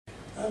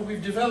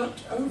we've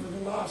developed over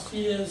the last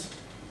years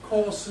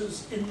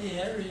courses in the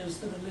areas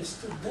that are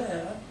listed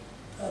there.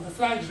 The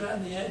flags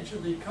around the edge are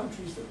the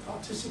countries that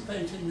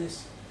participate in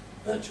this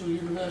virtual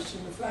university,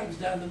 and the flags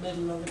down the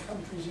middle are the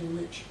countries in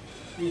which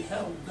we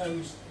held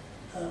those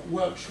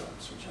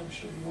workshops, which I'm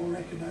sure you all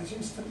recognise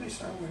instantly,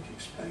 so I won't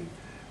explain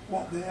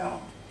what they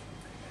are.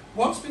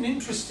 What's been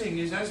interesting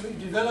is, as we've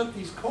developed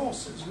these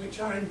courses, which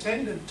are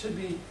intended to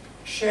be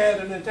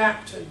shared and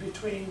adapted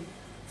between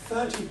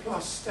 30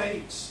 plus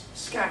states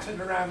scattered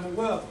around the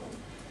world,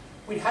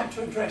 we had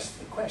to address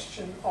the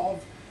question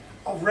of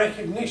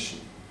recognition.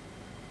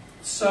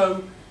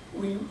 So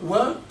we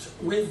worked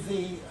with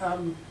the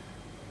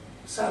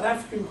South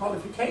African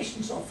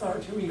Qualifications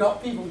Authority. We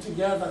got people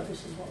together,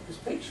 this is what this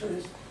picture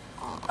is,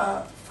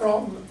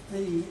 from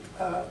the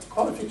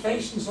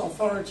qualifications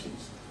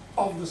authorities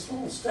of the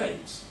small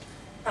states,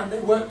 and they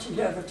worked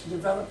together to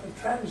develop a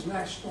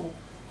transnational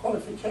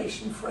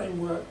qualification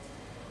framework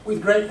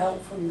with great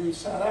help from the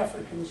South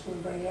Africans, who are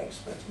very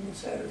expert in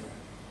this area.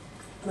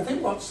 And I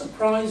think what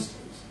surprised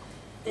us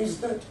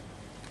is that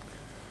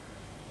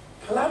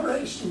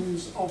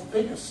collaborations of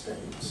bigger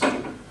states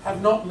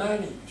have not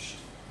managed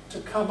to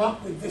come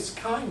up with this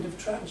kind of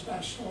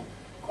transnational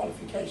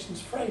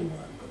qualifications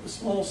framework, but the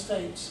small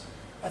states,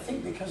 I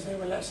think because they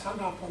were less hung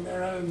up on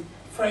their own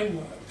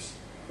frameworks,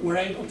 were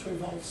able to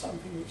evolve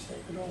something which they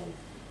could all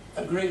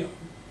agree on.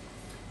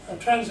 A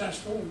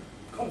transnational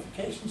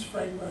qualifications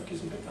framework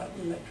is a bit like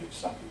the electric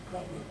socket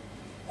problem.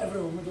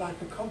 Everyone would like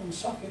a common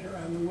socket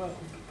around the world,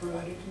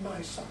 provided in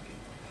my socket,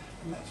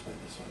 and that's where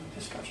this sort of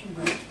discussion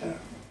breaks down.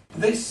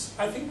 This,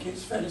 I think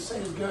it's fair to say,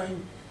 is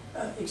going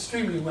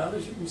extremely well.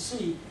 As you can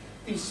see,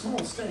 these small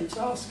states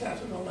are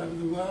scattered all over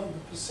the world: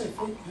 the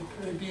Pacific, the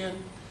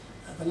Caribbean,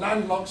 the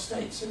landlocked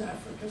states in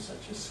Africa,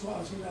 such as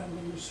Swaziland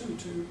and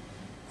Lesotho,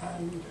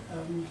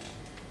 and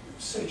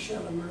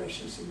Seychelles and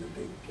Mauritius in the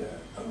big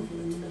oval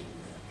in the middle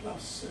there,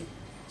 plus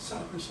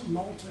Cyprus and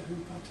Malta, who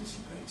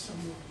participate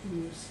somewhat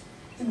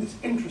in this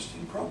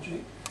interesting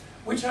project,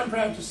 which I'm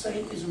proud to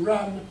say is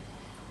run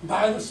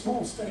by the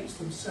small states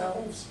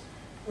themselves,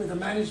 with a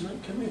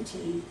management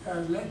committee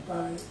led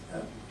by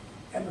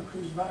Emma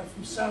Cruz-Vai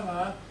from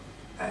Samoa,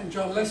 and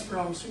John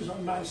Lesperance, who's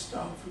on my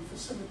staff, who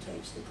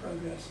facilitates the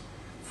progress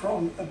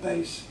from a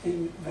base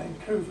in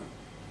Vancouver.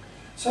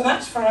 So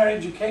that's for our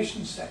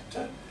education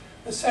sector.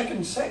 The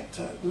second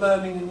sector,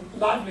 learning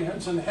and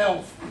livelihoods and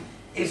health,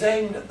 is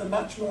aimed at the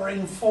much more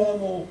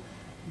informal,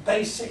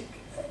 basic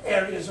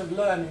areas of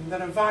learning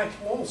that are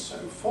vital also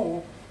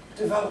for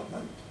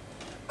development.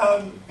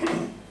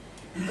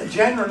 The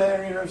general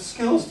area of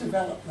skills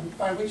development,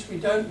 by which we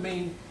don't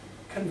mean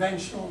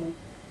conventional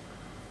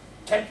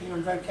technical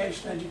and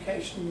vocational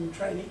education and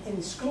training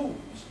in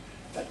schools,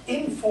 but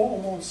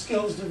informal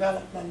skills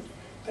development,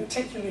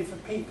 particularly for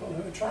people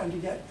who are trying to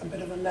get a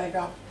bit of a leg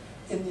up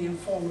in the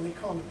informal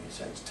economy.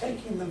 So it's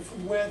taking them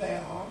from where they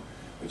are,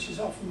 which is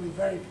often with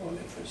very poor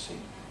literacy,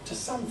 to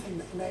something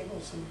that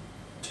enables them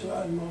to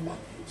earn more money.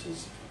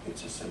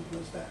 It's as simple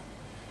as that.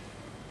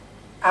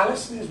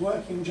 Alison is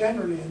working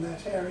generally in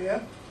that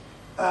area.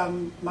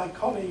 My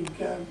colleague,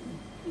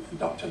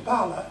 Dr.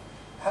 Bala,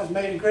 has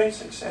made a great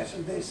success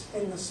of this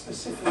in the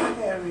specific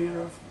area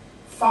of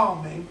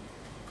farming,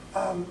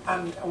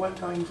 and I won't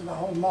go into the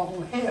whole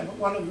model here, but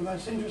one of the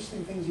most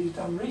interesting things he's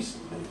done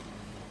recently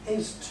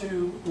is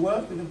to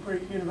work with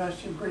the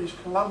University of British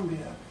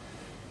Columbia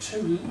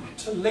to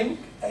link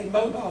a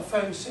mobile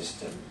phone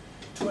system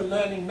to a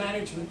learning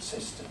management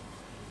system,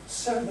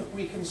 so that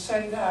we can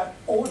send out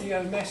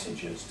audio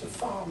messages to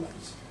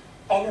farmers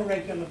on a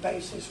regular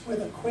basis with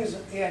a quiz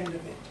at the end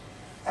of it,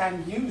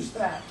 and use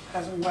that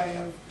as a way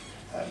of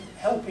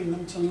helping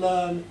them to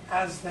learn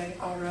as they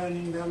are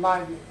earning their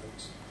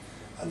livelihoods.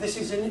 This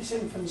is in its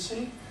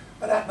infancy,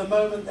 but at the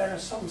moment there are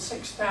some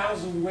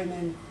 6,000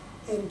 women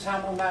in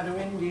Tamil Nadu,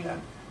 India,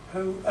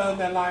 who earn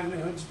their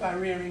livelihoods by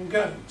rearing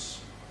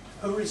goats,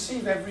 who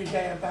receive every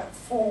day about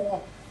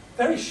 4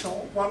 very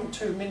short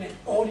 1-2 minute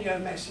audio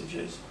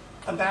messages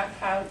about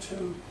how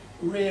to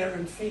rear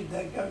and feed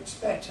their goats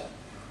better,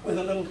 with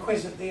a little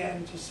quiz at the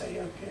end to say,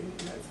 okay,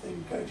 if the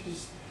goat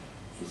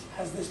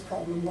has this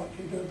problem, what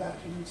do you do about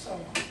it, and so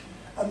on.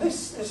 And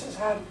this has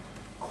had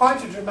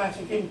quite a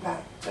dramatic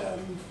impact.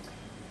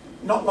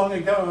 Not long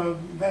ago, a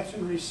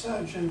veterinary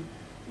surgeon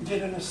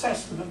did an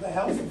assessment of the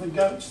health of the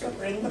goats that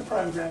were in the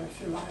program,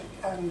 if you like,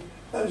 and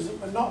those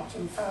that were not,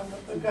 and found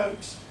that the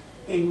goats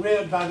being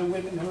reared by the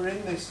women who were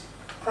in this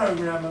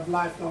program of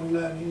lifelong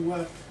learning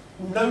were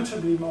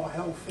notably more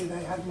healthy.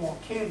 They had more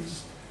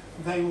kids,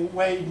 they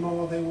weighed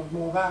more, they were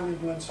more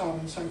valuable, and so on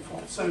and so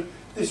forth. So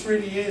this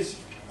really is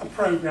a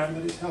program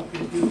that is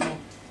helping people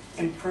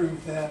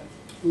improve their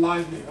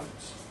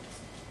livelihoods.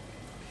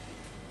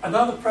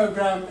 Another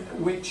program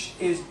which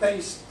is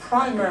based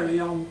primarily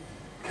on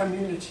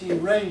community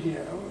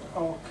radio,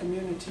 or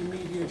community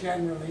media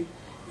generally,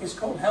 is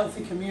called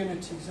Healthy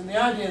Communities. And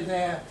the idea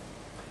there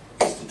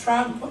is to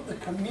try and put the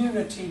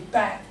community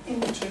back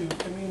into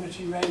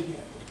community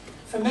radio.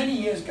 For many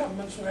years,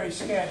 governments were very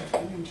scared of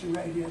community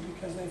radio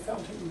because they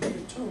felt it would be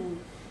a tool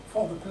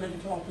for the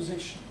political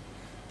opposition.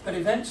 But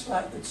events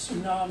like the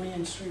tsunami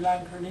in Sri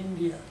Lanka and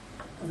India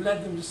have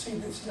led them to see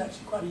this is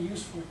actually quite a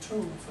useful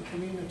tool for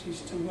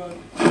communities to work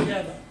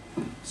together.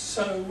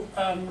 So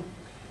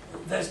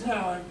there's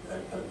now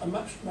a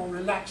much more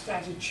relaxed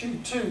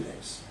attitude to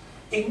this.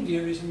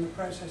 India is in the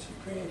process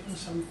of creating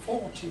some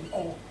 40,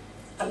 or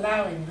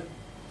allowing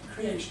the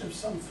creation of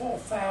some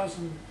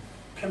 4,000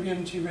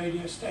 community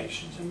radio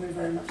stations, and we're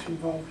very much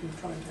involved in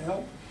trying to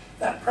help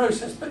that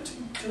process, but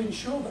to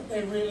ensure that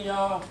they really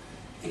are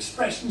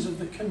expressions of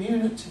the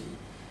community,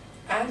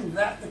 and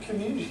that the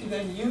community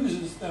then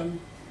uses them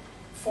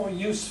for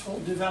useful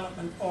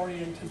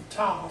development-oriented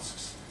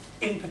tasks,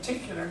 in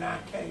particular in our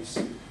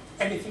case,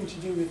 anything to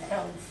do with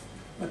health,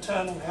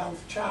 maternal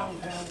health, child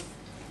health,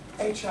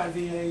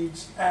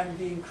 HIV/AIDS, and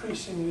the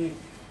increasingly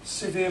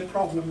severe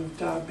problem of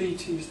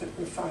diabetes that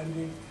we're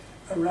finding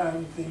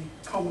around the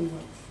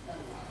Commonwealth.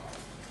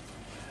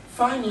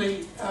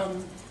 Finally,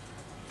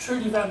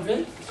 Trudy Van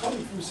Wyk, a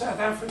colleague from South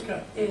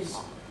Africa, is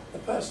the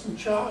person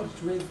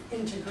charged with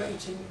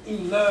integrating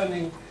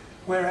e-learning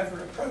wherever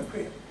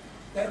appropriate.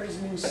 There is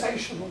an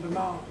insatiable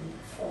demand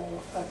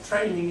for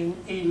training in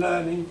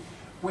e-learning,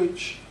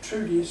 which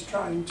Trudy is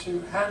trying to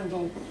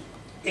handle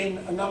in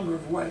a number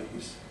of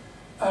ways.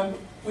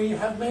 We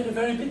have made a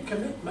very big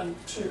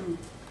commitment to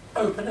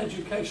open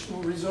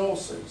educational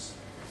resources.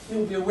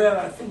 You'll be aware,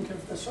 I think,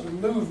 of the sort of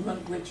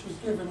movement which was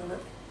given a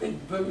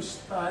big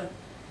boost by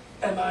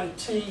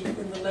MIT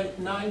in the late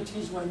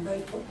 90s when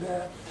they put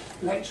their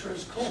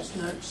lecturers' course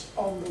notes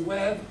on the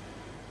web.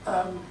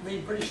 The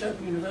British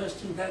Open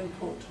University then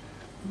put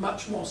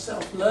much more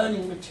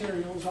self-learning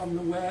materials on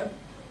the web,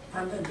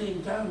 and they're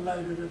being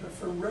downloaded at a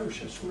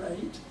ferocious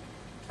rate.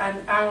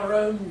 And our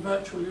own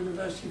virtual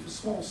university for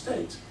small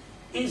states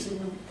is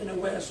in a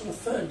way a sort of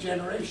third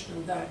generation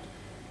of that,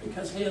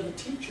 because here the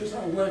teachers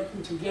are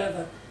working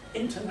together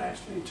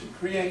internationally to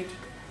create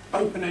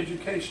open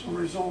educational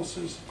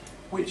resources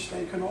which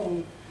they can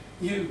all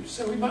use.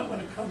 So we might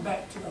want to come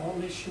back to the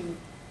whole issue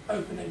of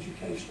open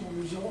educational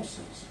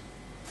resources.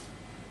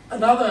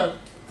 Another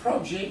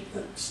project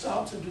that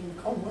started in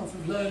the Commonwealth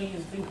of Learning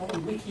is a thing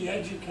called Wiki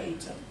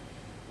Educator,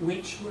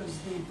 which was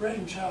the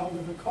brainchild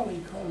of a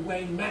colleague called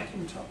Wayne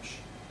McIntosh,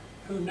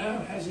 who now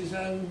has his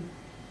own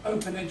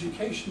Open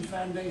Education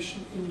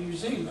Foundation in New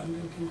Zealand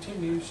and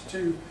continues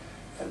to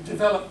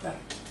develop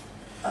that.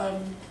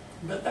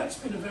 But that's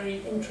been a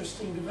very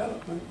interesting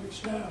development,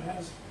 which now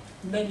has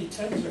many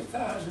tens of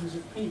thousands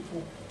of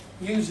people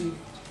using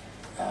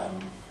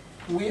it.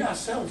 We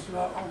ourselves,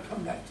 I'll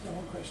come back to the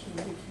whole question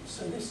of wiki.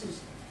 So this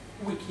is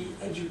Wiki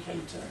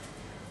Educator.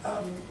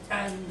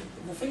 And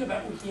the thing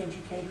about Wiki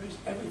Educator is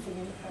everything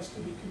in it has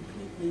to be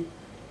completely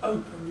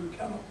open. You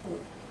cannot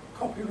put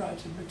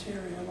copyrighted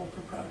material or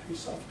proprietary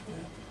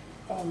software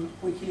on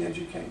Wiki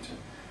Educator,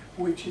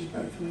 which is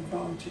both an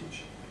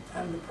advantage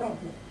and a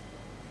problem.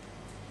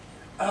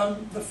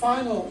 The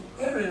final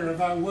area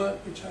of our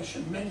work, which I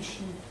should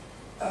mention,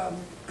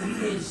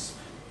 is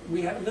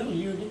we have a little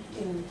unit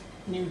in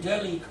New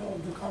Delhi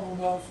called the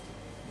Commonwealth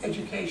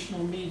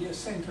Educational Media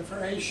Centre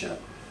for Asia,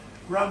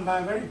 run by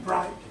a very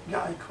bright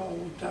guy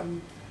called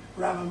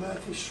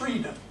Ramamurthy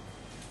Sridhar.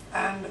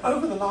 And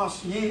over the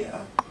last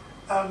year,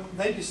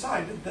 they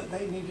decided that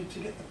they needed to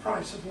get the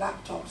price of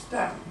laptops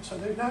down. So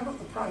they've now got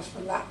the price of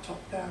a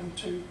laptop down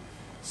to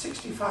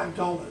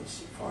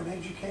 $65 for an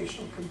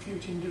educational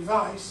computing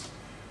device,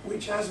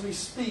 which as we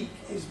speak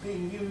is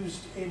being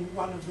used in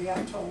one of the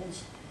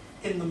atolls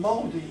in the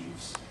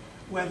Maldives,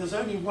 where there's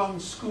only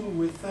one school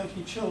with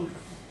 30 children,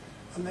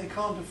 and they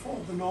can't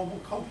afford the normal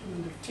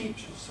complement of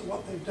teachers. So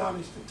what they've done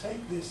is to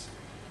take this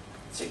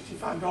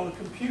 $65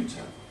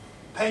 computer,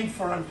 paid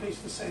for, I'm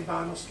pleased to say,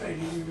 by an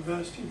Australian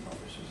university, thought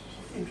this was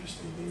an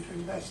interesting thing to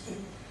invest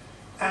in,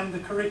 and the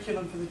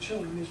curriculum for the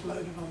children is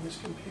loaded on this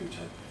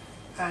computer,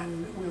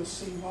 and we'll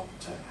see what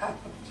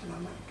happens, and I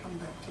might come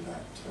back to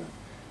that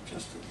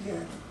just at the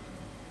end.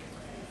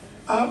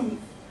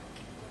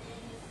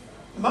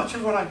 Much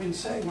of what I've been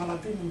saying while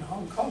I've been in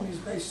Hong Kong is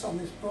based on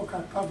this book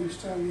I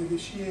published earlier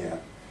this year,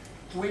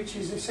 which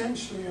is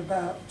essentially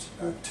about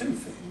two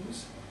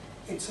things.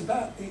 It's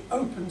about the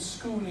open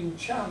schooling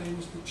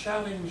challenge, the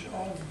challenge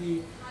of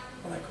the,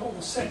 what I call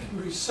the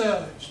secondary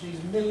surge, these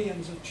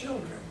millions of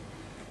children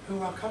who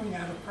are coming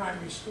out of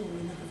primary school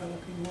in the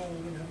developing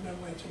world and have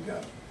nowhere to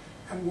go,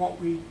 and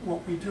what we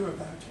do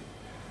about it.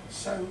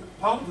 So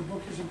part of the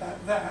book is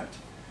about that,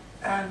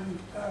 and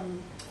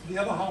the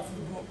other half of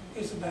the book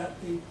is about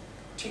the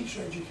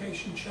teacher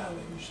education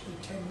challenge, the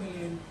 10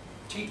 million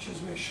teachers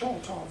we're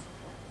short of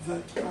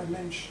that I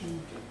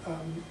mentioned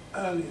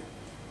earlier.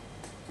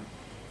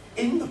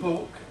 In the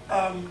book,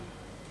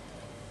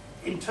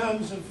 in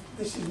terms of,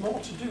 this is more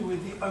to do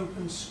with the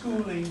open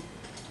schooling,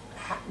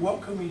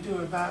 what can we do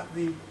about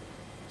the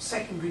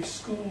secondary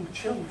school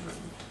children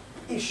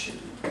issue.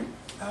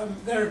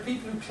 There are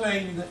people who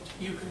claim that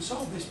you can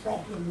solve this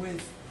problem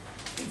with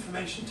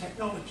information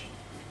technology.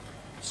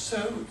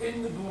 So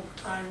in the book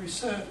I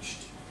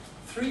researched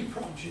 3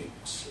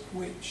 projects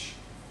which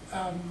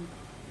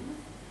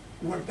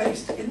were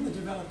based in the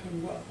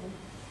developing world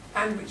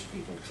and which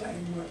people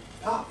claim were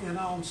partly an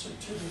answer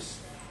to this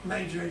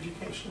major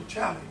educational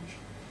challenge.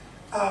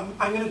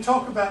 I'm going to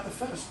talk about the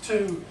first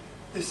two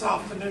this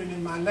afternoon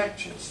in my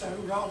lecture, so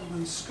rather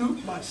than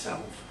scoop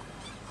myself,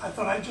 I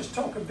thought I'd just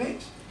talk a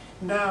bit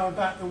now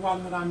about the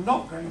one that I'm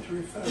not going to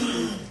refer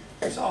to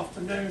this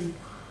afternoon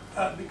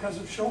because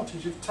of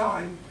shortage of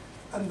time,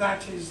 and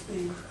that is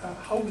the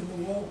Hole in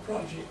the Wall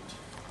project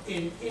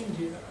in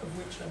India, of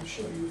which I'm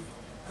sure you've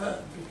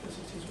heard because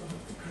it is one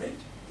of the great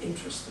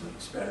interesting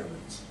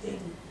experiments in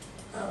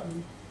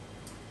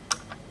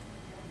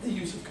the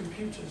use of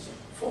computers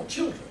for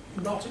children,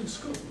 not in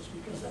schools,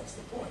 because that's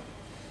the point.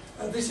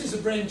 This is a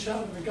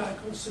brainchild of a guy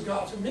called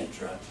Sagarta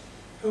Mitra,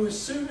 who as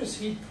soon as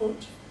he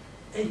put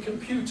a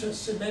computer,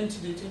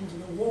 cemented it into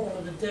the wall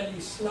of a Delhi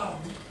slum,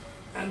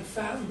 and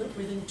found that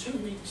within 2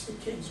 weeks the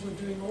kids were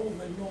doing all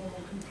the normal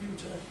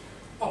computer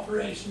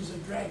operations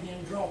of dragging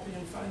and dropping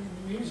and finding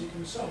the music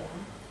and so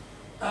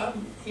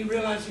on, he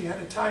realized he had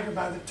a tiger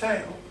by the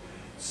tail,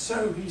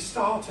 so he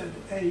started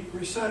a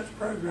research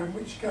program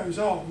which goes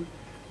on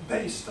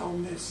based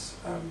on this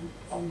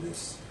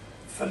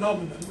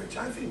phenomenon, which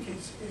I think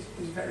is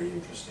very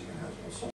interesting and has all sorts